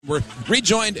we're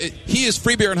rejoined. He is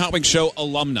Free Beer and Hot Wings Show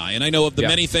alumni, and I know of the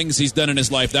many things he's done in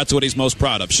his life, that's what he's most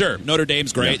proud of. Sure, Notre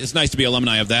Dame's great. Yeah. It's nice to be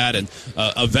alumni of that, and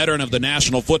a veteran of the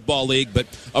National Football League, but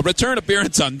a return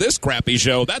appearance on this crappy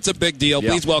show, that's a big deal.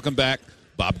 Please welcome back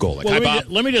Bob Golic. Well, Hi, Bob.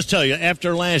 Let me just tell you,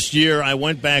 after last year, I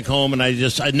went back home,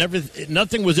 and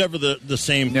nothing was ever the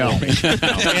same for me.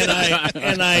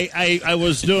 And I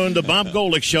was doing the Bob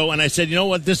Golic Show, and I said, you know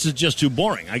what, this is just too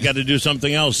boring. I got to do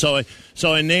something else.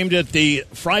 So I named it the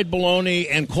Fried Bologna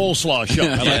and Coleslaw Show.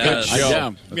 I like that show.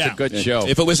 Yeah, that's a good show.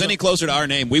 If it was any closer to our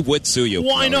name, we would sue you.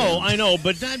 Well, I know,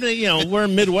 but we're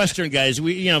Midwestern guys.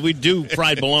 We do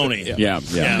fried bologna. Yeah.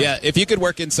 If you could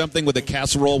work in something with a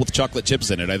casserole with chocolate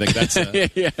chips in it, I think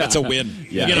that's a win.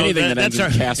 Yeah. Anything that ends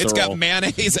in casserole. It's got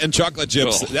mayonnaise and chocolate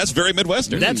chips. Cool. That's very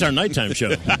Midwestern. That's our nighttime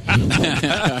show.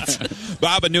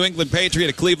 Bob, a New England Patriot,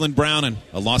 a Cleveland Brown, and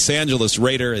a Los Angeles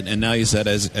Raider, and now you said,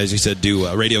 as you said,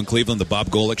 do radio in Cleveland, the Bob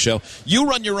Golic Show. You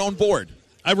run your own board.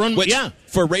 I run,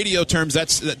 For radio terms,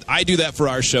 I do that for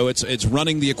our show. It's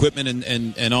running the equipment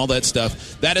and all that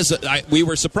stuff. That is, we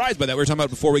were surprised by that. We were talking about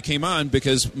it before we came on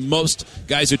because most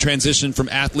guys who transition from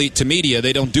athlete to media,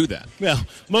 they don't do that. Well,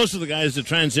 most of the guys that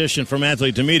transition from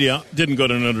athlete to media didn't go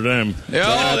to Notre Dame.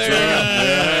 Yeah,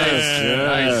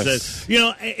 Nice.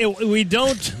 We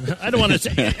don't. I don't want to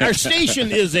say our station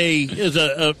is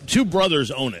a two brothers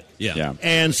own it. Yeah.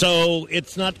 And so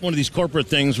it's not one of these corporate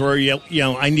things where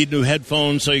I need new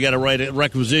headphones, so you got to write a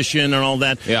requisition and all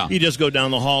that. Yeah. You just go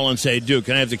down the hall and say, "Dude,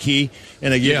 can I have the key?"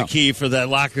 And they give you the key for that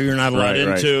locker you're not allowed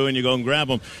into, and you go and grab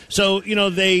them. So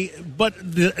But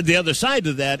the other side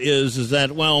of that is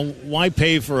that why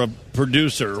pay for a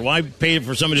producer? Why pay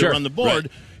for somebody to run the board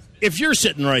if you're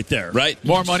sitting right there? Right.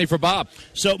 More money for Bob.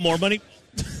 So more money.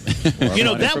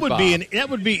 That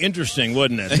would be interesting,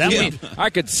 wouldn't it? I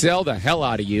could sell the hell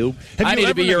out of you. I need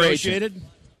to be your negotiated? agent.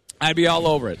 I'd be all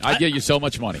over it. I'd give you so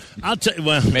much money. I'll tell you.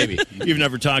 Well, maybe you've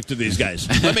never talked to these guys.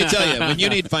 Let me tell you, when you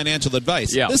need financial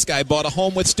advice, this guy bought a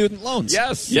home with student loans.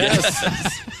 Yes. Is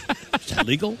that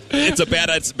legal? It's a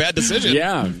bad decision.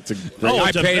 Yeah,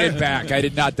 I paid it back. I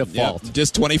did not default. Yeah,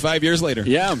 just 25 years later.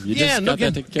 Yeah, you just got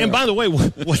that taken care And of. by the way,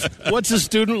 what's the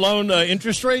student loan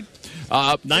interest rate?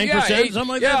 9%, something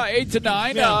like that? 8 to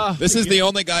 9. Yeah. This is the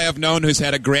only guy I've known who's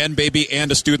had a grandbaby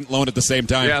and a student loan at the same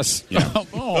time. Yes. Yeah.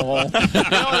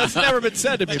 That's never been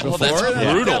said to me before. That's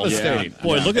brutal. Devastating.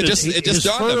 Boy, look at his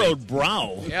dawned on me. furrowed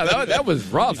brow. Yeah, that was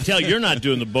rough. You tell you're not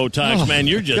doing the Botox, man.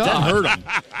 You're just that hurt him.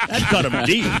 That cut him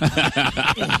deep.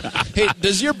 Hey,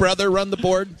 does your brother run the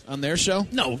board on their show?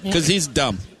 No, because he's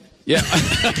dumb. Yeah.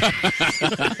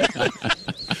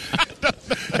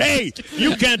 Hey,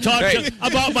 you can't talk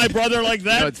about my brother like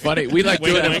that. No, it's funny. We like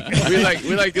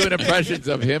doing impressions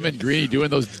of him and Greeny doing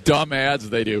those dumb ads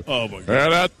they do. Oh my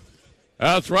God.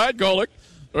 That's right, Golic.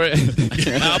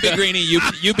 I'll be Greeny.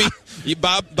 You be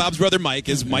Bob's brother Mike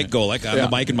is Mike Golic on the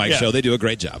Mike and Mike show. They do a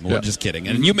great job. We're just kidding.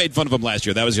 And you made fun of him last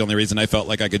year. That was the only reason I felt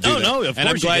like I could do that. No, of and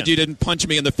I'm course glad you didn't punch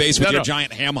me in the face with your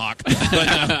giant ham hock. But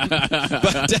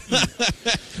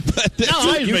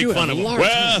I make fun of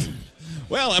him.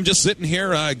 Well, I'm just sitting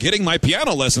here getting my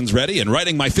piano lessons ready and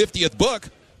writing my 50th book.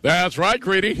 That's right,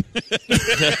 Greeny.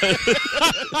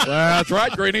 That's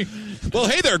right, Greeny. Well,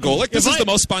 hey there, Golic. This is the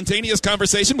most spontaneous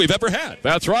conversation we've ever had.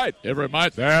 That's right.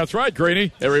 That's right,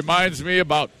 Greeny. It reminds me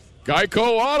about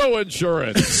Geico Auto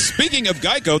Insurance. Speaking of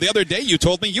Geico, the other day you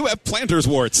told me you have planter's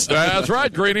warts. That's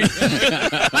right, Greeny.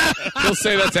 He'll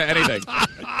say that to anything.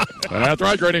 That's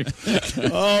right, Greeny.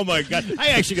 Oh, my God. I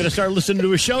actually got to start listening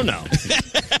to his show now.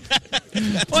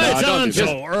 Well, it's on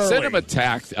so early. Send him a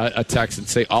text and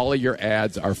say all of your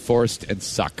ads are forced and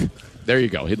suck. There you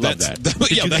go. He'd love that. Did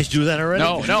you guys do that already?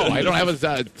 No, I don't have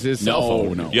his cell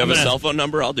phone. No. You have a cell phone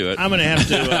number? I'll do it. I'm going to have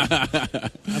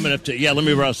to. Yeah, let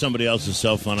me borrow somebody else's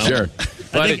cell phone. Sure.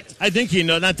 I think he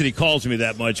knows. Not that he calls me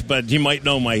that much, but he might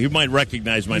know he might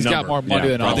recognize my number. He's got more money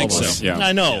than all of us. So. Yeah.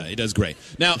 I know. Yeah, he does great.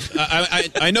 Now,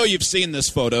 I know you've seen this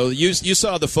photo. You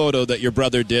saw the photo that your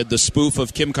brother did, the spoof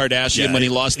of Kim Kardashian when he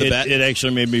lost the bet. It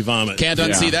actually made me vomit. Can't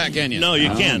unsee that, can you? No, you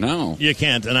can't. No, you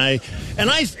can't. And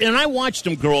I watched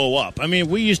him grow up. I mean,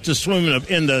 we used to swim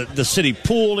in the city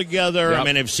pool together. Yep. I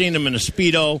mean, I've seen him in a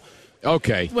Speedo.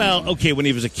 Okay. Well, okay, when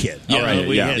he was a kid. All right.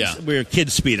 We were kid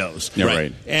Speedos. Yeah,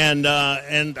 right. And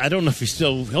I don't know if he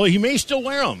still. Oh, he may still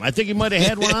wear them. I think he might have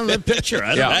had one on the picture. I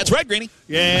don't know. That's right, Greeny.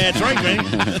 Yeah, that's right,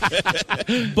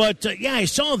 Greeny. But I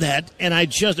saw that, and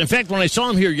in fact, when I saw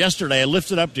him here yesterday, I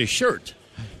lifted up his shirt.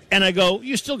 And I go,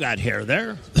 you still got hair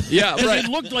there. Yeah, right. It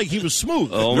looked like he was smooth.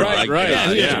 Oh, right.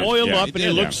 Yeah, he was oiled up, and he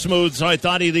looked smooth. So I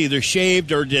thought he either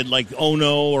shaved or did like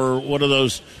Ono or one of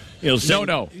those,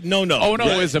 No. Oh, no,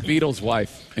 it was a Beatles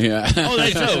wife. Yeah. Oh,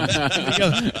 that's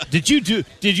so. Did you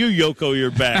Yoko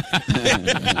your back?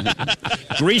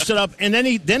 Greased it up, and then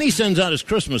he sends out his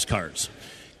Christmas cards,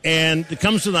 and it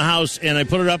comes to the house, and I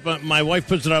put it up. My wife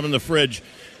puts it up in the fridge,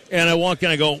 and I walk in,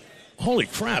 I go, holy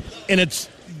crap! And it's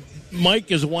Mike,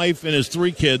 his wife, and his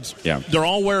 3 kids. Yeah. They're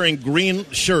all wearing green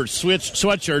shirts,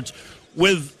 sweatshirts,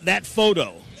 with that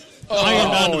photo.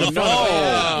 Ironed onto the photo.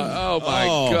 Oh, my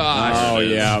gosh. Oh,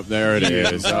 yeah, there it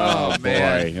is. Oh,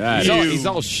 man. Boy. He's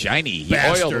all shiny. He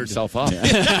Bastard. oiled himself up.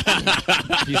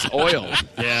 He's oiled.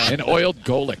 Yeah. An oiled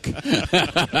Golic.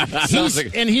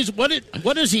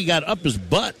 What has he got up his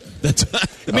butt?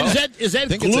 I mean, is that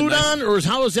think it's glued a nice- on, or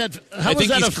how is that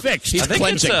affixed? He's I think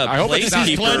clenching. it's a I hope it's not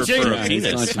placekeeper clenching. for a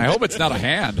penis. I hope it's not a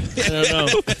hand. I don't know.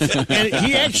 And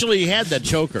he actually had that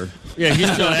choker. Yeah, he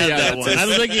still had that one. I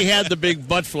don't think he had the big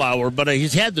butt flower, but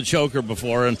he's had the choker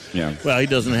before. And well, he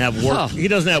doesn't have work. He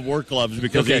doesn't have work gloves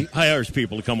because he hires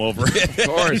people to come over. Of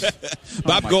course.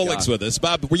 Bob Golic's with us.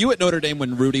 Bob, were you at Notre Dame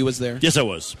when Rudy was there? Yes, I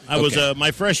was. I was.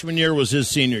 My freshman year was his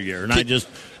senior year, and I just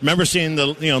remember seeing the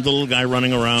little guy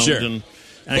running around. Sure. And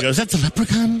I go, is that the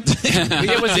leprechaun?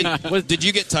 Did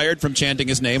you get tired from chanting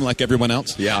his name like everyone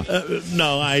else? Yeah.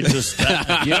 No, I just,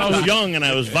 I was young and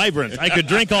I was vibrant. I could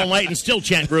drink all night and still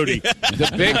chant Rudy.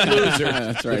 The big loser.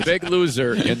 That's right. The big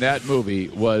loser in that movie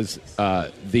was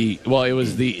it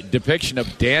was the depiction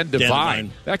of Dan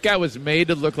Devine. That guy was made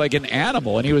to look like an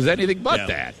animal, and he was anything but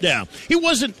that. Yeah, he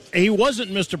wasn't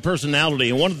Mr.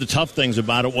 Personality, and one of the tough things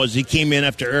about it was he came in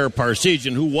after Eric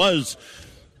Parsegian, who was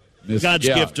God's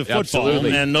gift to football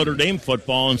and Notre Dame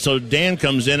football, and so Dan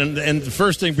comes in, and the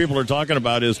first thing people are talking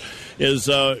about is he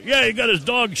got his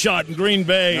dog shot in Green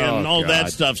Bay and all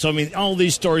that stuff. So I mean, all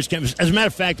these stories came. As a matter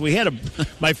of fact, we had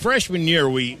my freshman year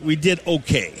we did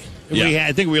okay. Yeah.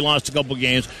 I think we lost a couple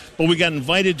games, but we got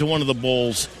invited to one of the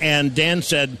bowls, and Dan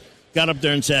got up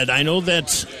there and said, I know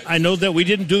that we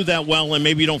didn't do that well, and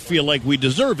maybe you don't feel like we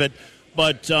deserve it,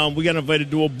 but we got invited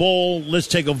to a bowl. Let's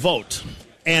take a vote.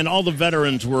 And all the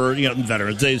veterans were,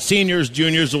 the seniors,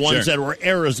 juniors, the ones that were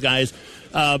eras guys,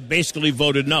 basically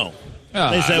voted no.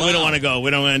 They said, we don't want to go.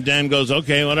 We don't. And Dan goes,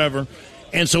 okay, whatever.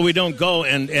 And so we don't go.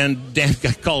 And Dan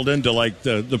got called into like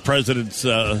the president's,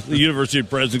 the university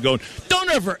president, going,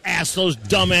 don't ever ask those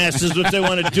dumbasses if they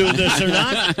want to do this or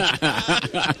not.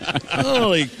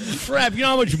 Holy crap! You know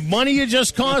how much money it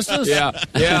just cost us?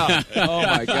 Yeah. Oh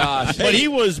my gosh! But he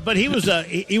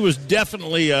was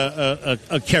definitely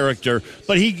a character.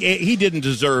 But he didn't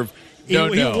deserve. He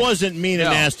wasn't mean and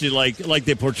nasty like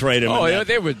they portrayed him. Oh,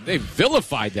 they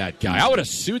vilified that guy. I would have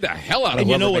sued the hell out of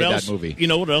whoever made that movie. You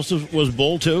know what else was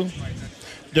bull too?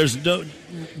 There's the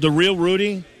real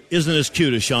Rudy isn't as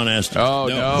cute as Sean Astin. Oh,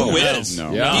 no. Who is?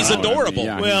 No. Yeah. He's adorable.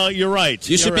 Yeah. Well, you're right.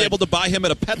 You should be able to buy him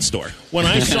at a pet store. When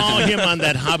I saw him on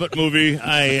that Hobbit movie,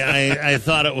 I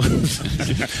thought it was...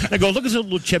 I go, look at his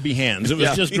little chubby hands. It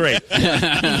was just great.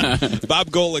 Bob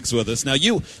Golic's with us. Now,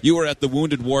 you were at the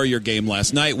Wounded Warrior game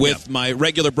last night with my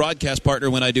regular broadcast partner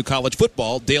when I do college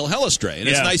football, Dale Hellestray. And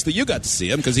it's nice that you got to see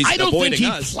him because he's avoiding us. I don't think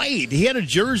he played. He had a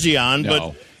jersey on,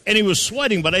 and he was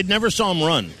sweating, but I never saw him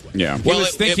run. Yeah. He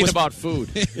was thinking about food.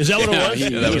 Is that what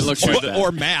it was?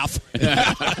 Or math.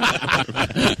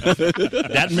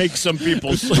 That makes some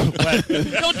people sweat.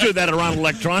 Don't do that around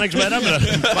electronics, man. I'm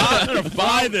going to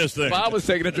buy this thing. Bob was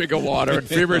taking a drink of water, and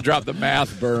Fever dropped the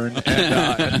math burn,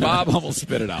 and Bob almost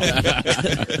spit it out.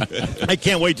 I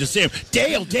can't wait to see him.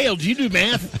 Dale, do you do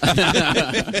math?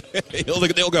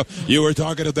 They'll go, you were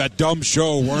talking to that dumb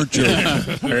show, weren't you? I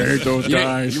hate those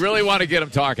guys. You really want to get him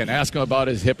talking. Ask him about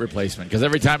his hip replacement, because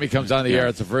every time he comes on the air,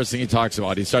 it's the first thing he talks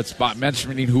about. He starts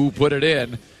mentioning who put it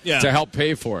in to help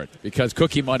pay for it, because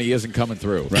cookie money isn't coming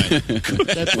through.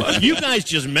 Right. You guys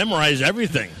just memorize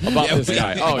everything about this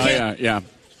guy. Oh, yeah.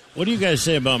 What do you guys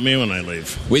say about me when I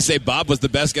leave? We say Bob was the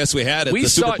best guest we had at the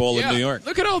Super Bowl in New York.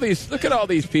 Look at all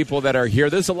these people that are here.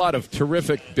 There's a lot of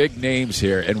terrific big names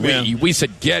here, and we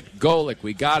said get Golic.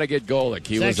 We got to get Golic.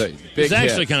 He was a big hit. It's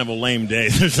actually kind of a lame day.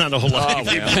 There's not a whole lot of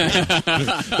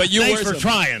people. But you Thanks for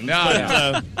trying.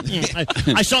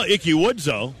 I saw Icky Woods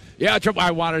though. Yeah, I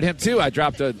wanted him too. I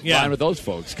dropped a line with those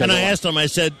folks. And I asked him, I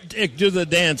said, Dick, do the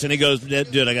dance. And he goes,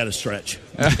 dude, I got to stretch.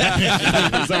 He's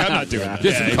like, I'm not doing that.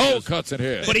 Get some cold cuts in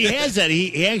here. But he has that.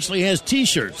 He actually has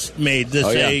T-shirts made that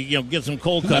say, get some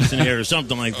cold cuts in here or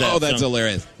something like that. Oh, that's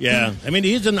hilarious. Yeah. I mean,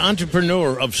 he's an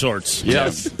entrepreneur of sorts.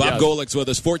 Yes. Bob Golic's with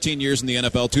us, 14 years in the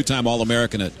NFL, two-time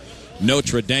All-American at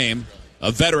Notre Dame.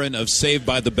 a veteran of Saved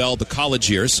by the Bell, the college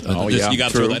years. You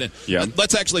got to throw that in. Yeah.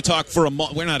 Let's actually talk for a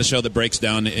moment. We're not a show that breaks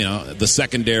down the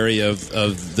secondary of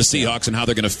the Seahawks and how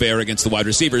they're going to fare against the wide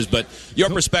receivers, but your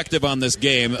perspective on this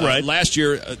game. Right. Last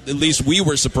year, at least we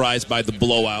were surprised by the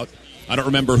blowout. I don't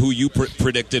remember who you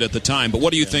predicted at the time, but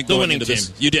what do you think going into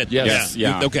this? You did? Yes.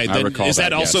 Yeah. Okay, then is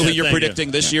that also who you're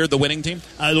predicting this year, the winning team?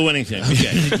 The winning team.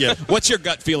 Okay. Yeah. What's your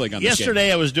gut feeling on this game?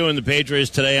 Yesterday I was doing the Patriots.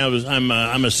 Today I'm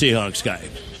a Seahawks guy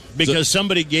because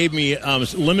somebody gave me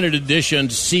limited edition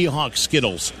Seahawks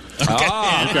Skittles. Okay.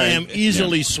 And I am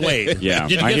easily swayed. Yeah,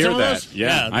 Did you I get hear some of that. those?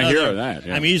 Yeah, I hear that.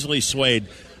 Yeah. I'm easily swayed.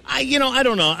 I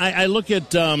don't know. I look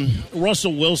at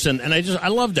Russell Wilson, and I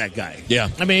love that guy. Yeah.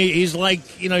 I mean, he's like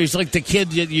the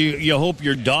kid that you hope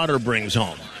your daughter brings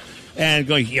home, and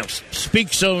going,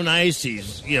 speaks so nice.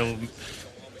 He's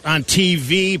on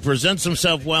TV, presents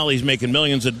himself well. He's making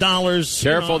millions of dollars.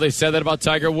 Careful, they said that about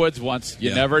Tiger Woods once.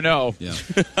 You never know. Yeah.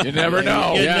 You never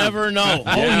know. You never know.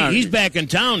 Oh, he's back in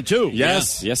town, too.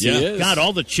 Yes, he is. God,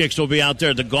 all the chicks will be out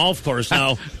there at the golf course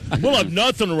now. We'll have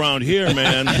nothing around here,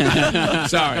 man.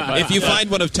 Sorry. But, if you find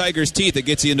one of Tiger's teeth, it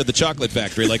gets you into the chocolate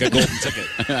factory like a golden ticket.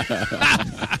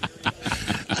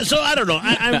 So I don't know.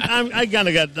 I kind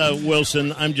of got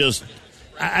Wilson. I'm just.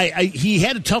 He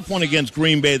had a tough one against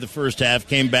Green Bay the first half,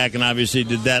 came back and obviously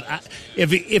did that.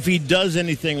 If he does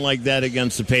anything like that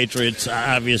against the Patriots,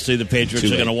 obviously the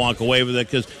Patriots are going to walk away with it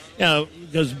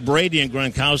because Brady and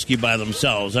Gronkowski by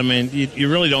themselves, I mean,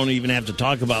 you really don't even have to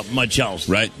talk about much else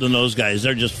than those guys.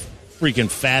 They're just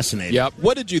freaking fascinating. Yep.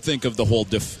 What did you think of the whole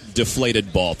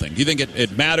deflated ball thing? Do you think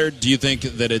it mattered? Do you think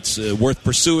that it's worth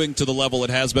pursuing to the level it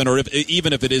has been, or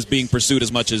even if it is being pursued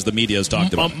as much as the media has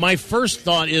talked about? My first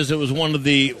thought is it was one of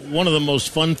the most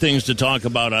fun things to talk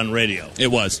about on radio. It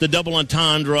was the double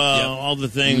entendre, all the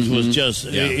things was just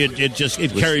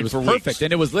it carried for perfect, weeks.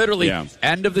 and it was literally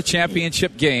end of the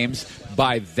championship games.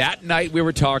 By that night, we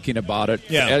were talking about it.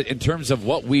 Yeah. In terms of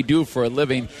what we do for a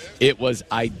living, it was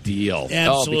ideal.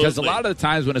 Absolutely. Because a lot of the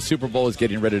times when a Super Bowl is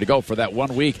getting ready to go for that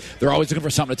 1 week, they're always looking for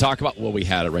something to talk about. Well, we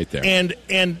had it right there.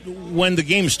 And when the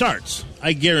game starts,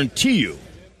 I guarantee you,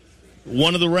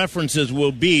 one of the references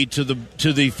will be to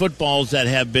the footballs that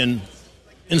have been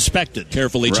inspected,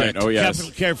 carefully checked. Oh yes,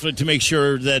 carefully to make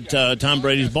sure that Tom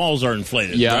Brady's balls are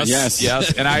inflated. Yes.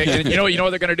 And you know what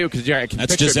they're going to do because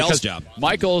that's Giselle's job.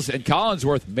 Michaels and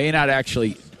Collinsworth may not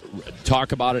actually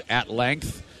talk about it at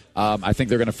length. I think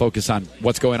they're going to focus on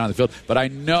what's going on in the field. But I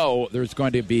know there's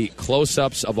going to be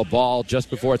close-ups of a ball just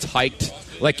before it's hiked.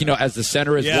 Like, as the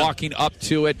center is walking up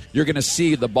to it, you're going to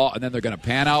see the ball, and then they're going to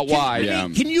pan out wide.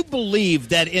 Can you believe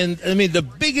that the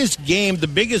biggest game, the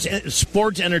biggest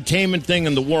sports entertainment thing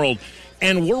in the world,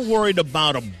 and we're worried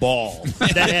about a ball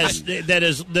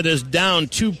that is down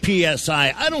 2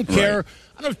 PSI. I don't care. Right.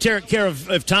 I don't care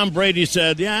if Tom Brady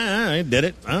said, yeah, I did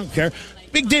it. I don't care.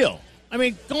 Big deal. I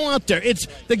mean, go out there.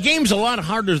 The game's a lot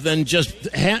harder than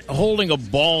just holding a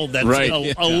ball that's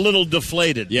a little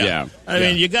deflated. Yeah. I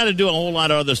mean, you got to do a whole lot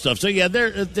of other stuff. So, and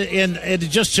it's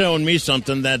just showing me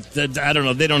something that I don't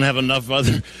know. They don't have enough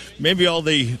other. Maybe all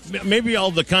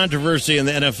the controversy in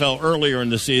the NFL earlier in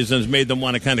the season has made them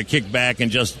want to kind of kick back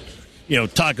and just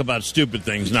talk about stupid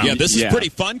things now. Yeah, this is pretty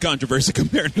fun controversy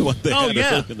compared to what they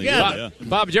had earlier.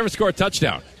 Bob, did you ever score a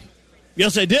touchdown?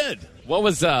 Yes, I did. What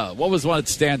was one that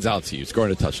stands out to you,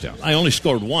 scoring a touchdown? I only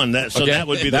scored one. That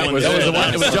would be the one. That was the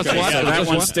one. It was just one. That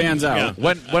one stands out.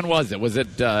 Yeah. When was it? Was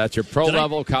it at your pro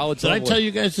level, college level? Did I tell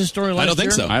you guys this story last year? I don't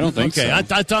think so. I don't think so. Okay,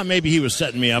 I thought maybe he was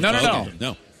setting me up.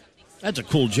 No. That's a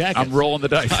cool jacket. I'm rolling the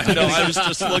dice. I know. I was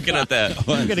just looking at that.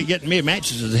 I'm going to get me. It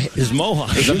matches his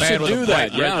mohawk. You should do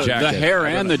that. Yeah, the hair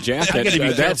and the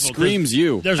jacket. That screams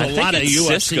you. There's a lot of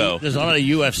UFC. There's a lot of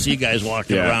UFC guys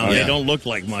walking around. They don't look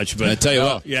like much, but I tell you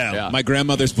what. My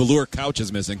grandmother's velour couch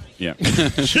is missing. Yeah,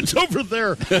 it's over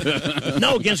there.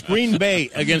 No, against Green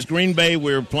Bay. Against Green Bay,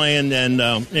 we were playing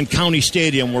in County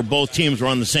Stadium, where both teams were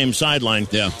on the same sideline.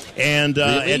 Yeah, and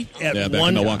really? at back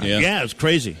one, in Milwaukee. Yeah, it's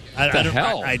crazy.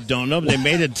 I don't know. They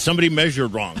made it. Somebody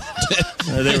measured wrong.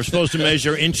 They were supposed to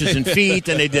measure inches and feet,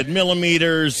 and they did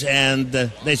millimeters. And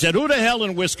they said, "Who the hell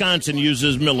in Wisconsin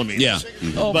uses millimeters?"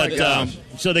 Yeah. But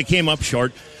so they came up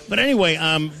short. But anyway,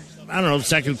 I don't know,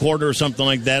 second quarter or something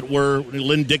like that. Where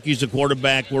Lynn Dickey's the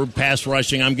quarterback. We're pass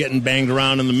rushing. I'm getting banged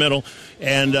around in the middle,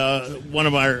 and one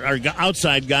of our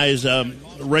outside guys,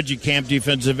 Reggie Camp,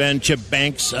 defensive end, Chip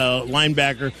Banks,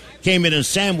 linebacker, came in and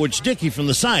sandwiched Dickey from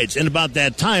the sides. And about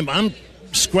that time, I'm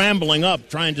scrambling up,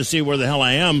 trying to see where the hell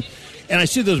I am, and I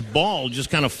see this ball just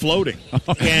kind of floating,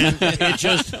 and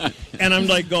and I'm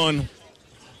like going,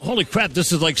 holy crap,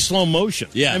 this is like slow motion.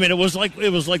 Yeah. I mean, it was like the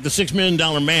 $6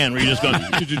 Million Man where you just go.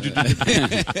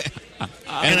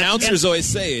 And announcers always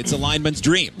say it's a lineman's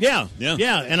dream. Yeah.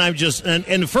 And I'm just and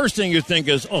the first thing you think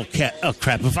is, oh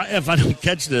crap, if I don't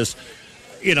catch this,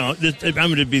 I'm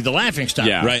going to be the laughingstock.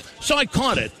 Yeah. Right. So I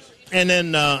caught it, and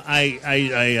then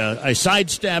I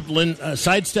sidestepped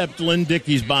Lynn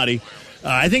Dickey's body.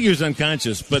 I think he was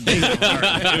unconscious, but they hit hard.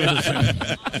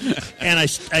 And I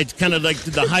kind of like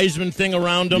did the Heisman thing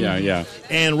around him. Yeah.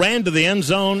 And ran to the end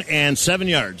zone and 7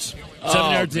 yards.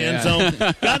 7 yards to the end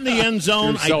zone. Got in the end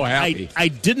zone. You're so happy. I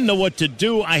didn't know what to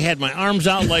do. I had my arms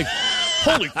out like,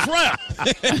 holy crap.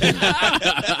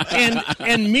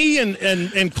 and me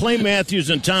and Clay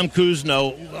Matthews and Tom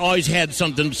Kuzno always had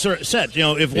something set.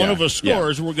 If one of us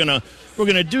scores, we're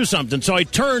gonna do something. So I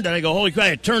turned and I go, holy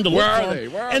crap! I turned to look for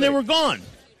them, and they were gone.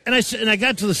 And I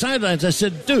got to the sidelines. I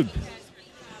said, dude,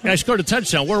 and I scored a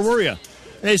touchdown. Where were you? And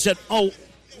they said,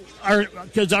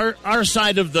 because our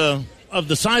side of the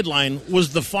sideline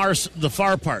was the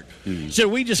far part. So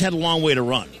we just had a long way to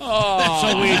run.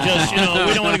 So we just, we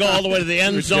don't want to go all the way to the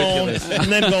end zone and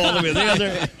then go all the way to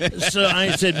the other. So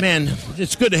I said, man,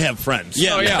 it's good to have friends.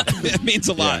 Yeah. It means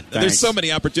a lot. There's so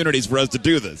many opportunities for us to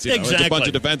do this. Exactly. It's a bunch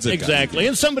of defensive guys. Exactly.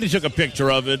 And somebody took a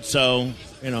picture of it, so...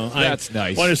 That's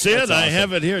nice. Want to see That's it? awesome. I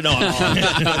have it here. No,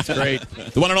 That's great.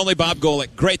 The one and only Bob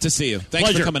Golic. Great to see you. Thanks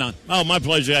pleasure. for coming on. Oh, my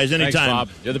pleasure, guys. Anytime. Thanks, Bob.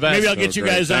 You're the best. Maybe I'll get you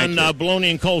guys Thank on you.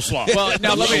 bologna and coleslaw. Well,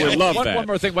 now let me We love one that.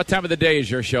 more thing. What time of the day is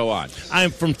your show on?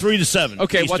 I'm from 3 to 7.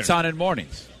 Okay, Eastern. what's on in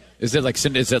mornings? Is it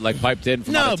like piped in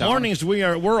from out No, of town? mornings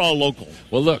we're all local.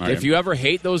 Well, look, Okay. if you ever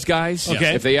hate those guys,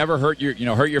 Okay. if they ever hurt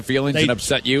your feelings and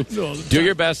upset you, do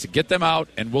your best to get them out,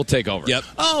 and we'll take over. Yep.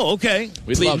 Oh, okay.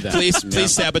 We love that.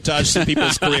 Please sabotage some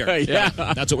people's career. Yeah.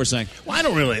 That's what we're saying. Well, I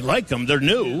don't really like them. They're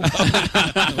new. We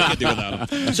can do without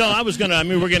them. So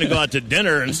we're going to go out to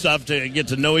dinner and stuff to get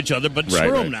to know each other, but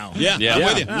screw them now. Yeah, Yeah. I'm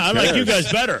with you. I like you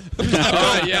guys better. All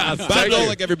right, yeah. Bob Thank you.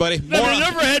 Golic, everybody.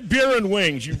 Never had beer and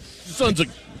wings, you sons of...